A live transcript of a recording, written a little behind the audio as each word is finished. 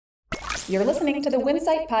You're listening to the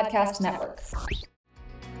Winsight Podcast Network.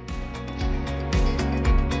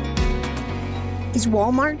 Is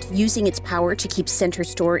Walmart using its power to keep center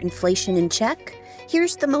store inflation in check?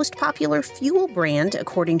 Here's the most popular fuel brand,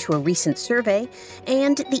 according to a recent survey,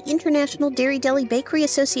 and the International Deli Bakery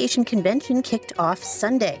Association convention kicked off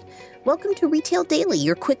Sunday. Welcome to Retail Daily,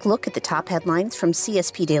 your quick look at the top headlines from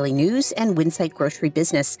CSP Daily News and Winsight Grocery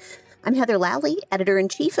Business. I'm Heather Lally,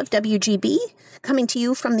 Editor-in-Chief of WGB, coming to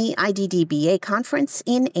you from the IDDBA conference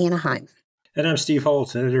in Anaheim. And I'm Steve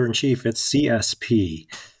Holt, Editor-in-Chief at CSP.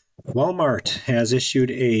 Walmart has issued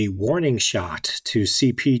a warning shot to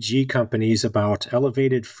CPG companies about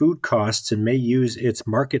elevated food costs and may use its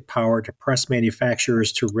market power to press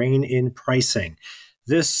manufacturers to rein in pricing.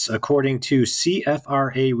 This, according to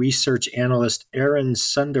CFRA research analyst Aaron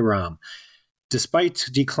Sundaram. Despite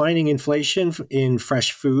declining inflation in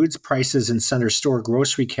fresh foods, prices in center store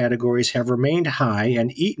grocery categories have remained high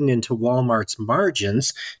and eaten into Walmart's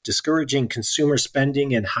margins, discouraging consumer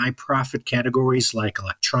spending in high profit categories like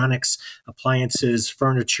electronics, appliances,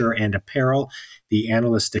 furniture, and apparel. The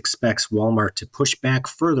analyst expects Walmart to push back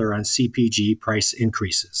further on CPG price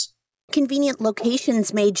increases. Convenient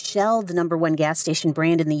locations made Shell the number one gas station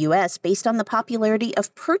brand in the U.S. based on the popularity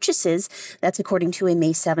of purchases. That's according to a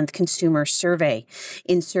May 7th consumer survey.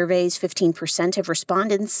 In surveys, 15% of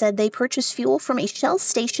respondents said they purchase fuel from a Shell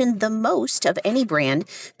station the most of any brand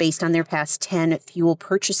based on their past 10 fuel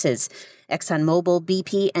purchases. ExxonMobil,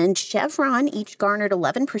 BP, and Chevron each garnered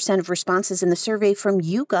 11% of responses in the survey from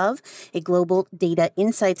YouGov, a global data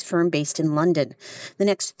insights firm based in London. The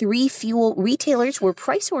next three fuel retailers were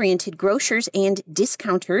price-oriented grocers and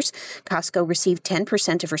discounters. Costco received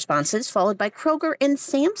 10% of responses, followed by Kroger and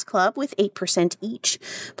Sam's Club with 8% each.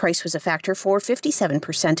 Price was a factor for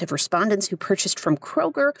 57% of respondents who purchased from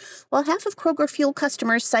Kroger, while half of Kroger fuel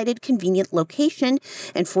customers cited convenient location,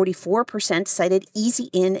 and 44% cited easy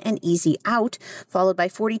in and easy out, followed by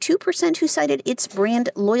 42% who cited its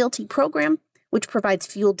brand loyalty program, which provides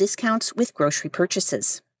fuel discounts with grocery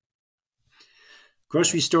purchases.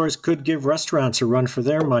 Grocery stores could give restaurants a run for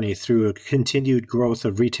their money through a continued growth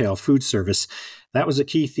of retail food service. That was a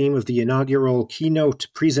key theme of the inaugural keynote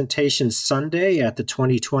presentation Sunday at the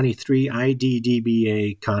 2023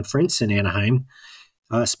 IDDBA conference in Anaheim.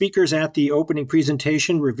 Speakers at the opening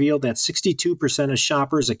presentation revealed that 62% of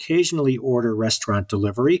shoppers occasionally order restaurant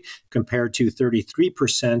delivery, compared to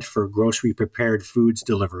 33% for grocery prepared foods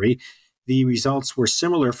delivery. The results were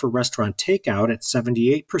similar for restaurant takeout at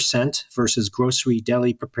 78% versus grocery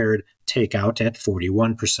deli prepared takeout at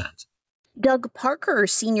 41%. Doug Parker,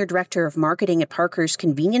 Senior Director of Marketing at Parker's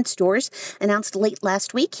Convenience Stores, announced late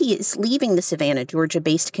last week he is leaving the Savannah,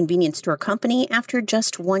 Georgia-based convenience store company after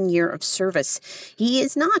just 1 year of service. He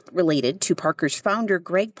is not related to Parker's founder,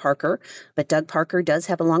 Greg Parker, but Doug Parker does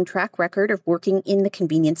have a long track record of working in the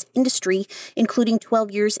convenience industry, including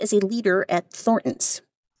 12 years as a leader at Thornton's.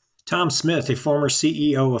 Tom Smith, a former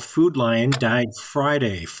CEO of Food Lion, died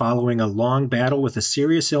Friday following a long battle with a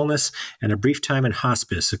serious illness and a brief time in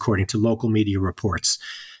hospice, according to local media reports.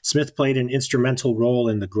 Smith played an instrumental role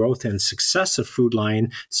in the growth and success of Food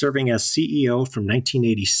Lion, serving as CEO from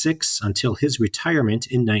 1986 until his retirement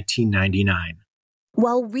in 1999.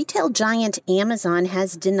 While retail giant Amazon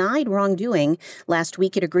has denied wrongdoing, last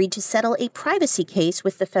week it agreed to settle a privacy case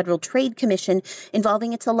with the Federal Trade Commission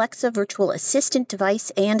involving its Alexa virtual assistant device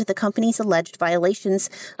and the company's alleged violations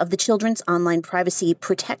of the Children's Online Privacy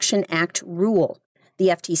Protection Act rule. The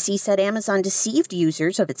FTC said Amazon deceived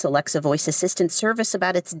users of its Alexa voice assistant service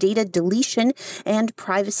about its data deletion and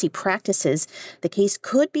privacy practices. The case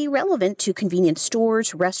could be relevant to convenience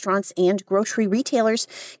stores, restaurants, and grocery retailers,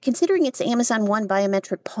 considering its Amazon One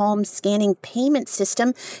biometric palm scanning payment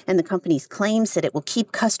system and the company's claims that it will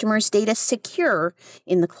keep customers' data secure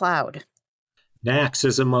in the cloud. NACS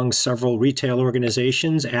is among several retail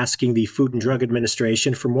organizations asking the Food and Drug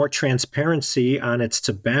Administration for more transparency on its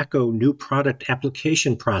tobacco new product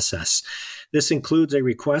application process. This includes a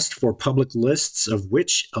request for public lists of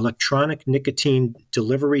which electronic nicotine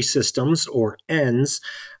delivery systems, or ENDS,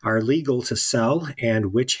 are legal to sell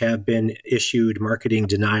and which have been issued marketing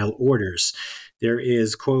denial orders. There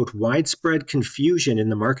is, quote, widespread confusion in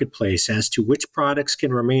the marketplace as to which products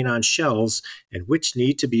can remain on shelves and which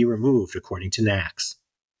need to be removed, according to NACS.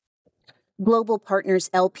 Global Partners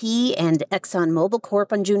LP and ExxonMobil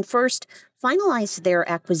Corp. On June 1st finalized their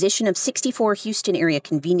acquisition of 64 Houston area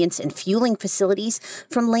convenience and fueling facilities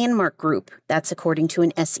from Landmark Group. That's according to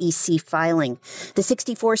an SEC filing. The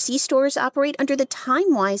 64 C-stores operate under the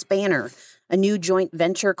TimeWise banner. A new joint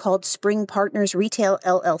venture called Spring Partners Retail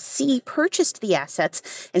LLC purchased the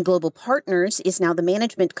assets, and Global Partners is now the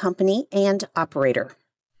management company and operator.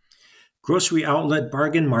 Grocery Outlet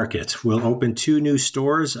Bargain Market will open 2 new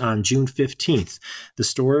stores on June 15th. The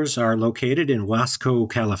stores are located in Wasco,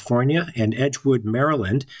 California, and Edgewood,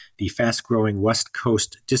 Maryland. The fast-growing West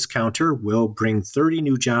Coast discounter will bring 30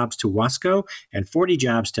 new jobs to Wasco and 40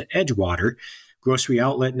 jobs to Edgewater. Grocery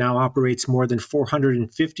Outlet now operates more than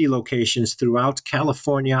 450 locations throughout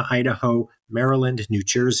California, Idaho, Maryland, New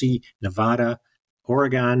Jersey, Nevada,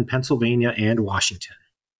 Oregon, Pennsylvania, and Washington.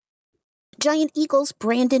 Giant Eagle's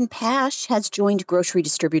Brandon Pash has joined grocery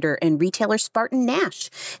distributor and retailer Spartan Nash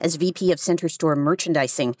as VP of Center Store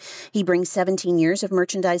Merchandising. He brings 17 years of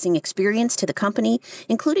merchandising experience to the company,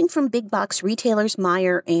 including from big box retailers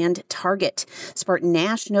Meijer and Target. Spartan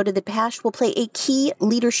Nash noted that Pash will play a key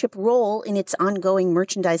leadership role in its ongoing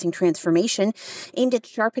merchandising transformation aimed at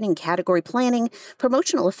sharpening category planning,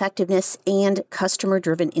 promotional effectiveness, and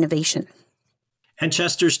customer-driven innovation. And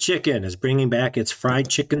Chester's Chicken is bringing back its fried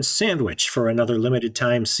chicken sandwich for another limited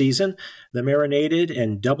time season. The marinated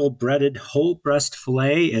and double-breaded whole breast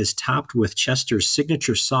filet is topped with Chester's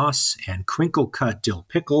signature sauce and crinkle-cut dill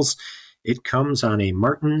pickles. It comes on a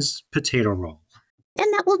Martin's potato roll.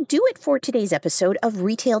 And that will do it for today's episode of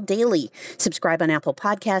Retail Daily. Subscribe on Apple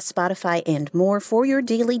Podcasts, Spotify, and more for your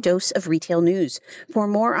daily dose of retail news. For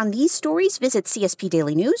more on these stories, visit CSP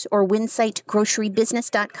Daily News or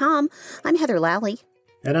WinsightGroceryBusiness.com. I'm Heather Lally.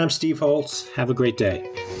 And I'm Steve Holtz. Have a great day.